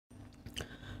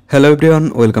Hello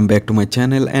everyone, welcome back to my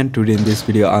channel, and today in this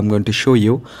video I'm going to show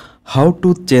you how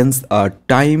to change a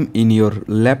time in your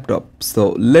laptop. So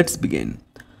let's begin.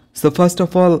 So first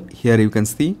of all, here you can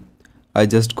see I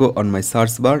just go on my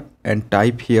search bar and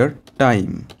type here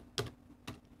time,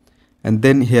 and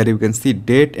then here you can see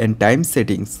date and time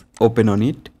settings. Open on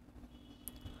it.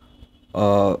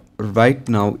 Right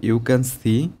now you can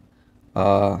see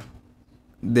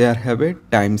there have a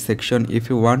time section. If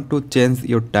you want to change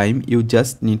your time, you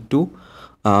just need to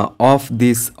off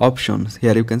these options.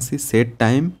 Here you can see set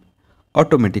time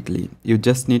automatically. You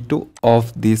just need to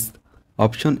off this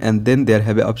option, and then there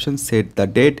have a option set the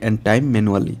date and time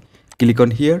manually. Click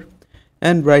on here,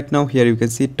 and right now here you can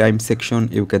see time section.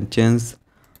 You can change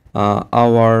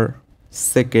hour,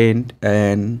 second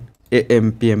and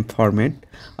AM PM format.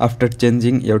 After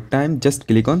changing your time, just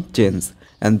click on change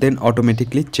and then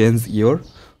automatically change your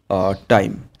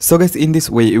time. So guys, in this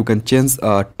way you can change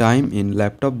time in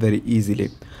laptop very easily.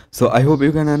 So I hope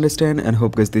you can understand, and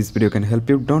hope guys this video can help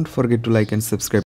you. Don't forget to like and subscribe.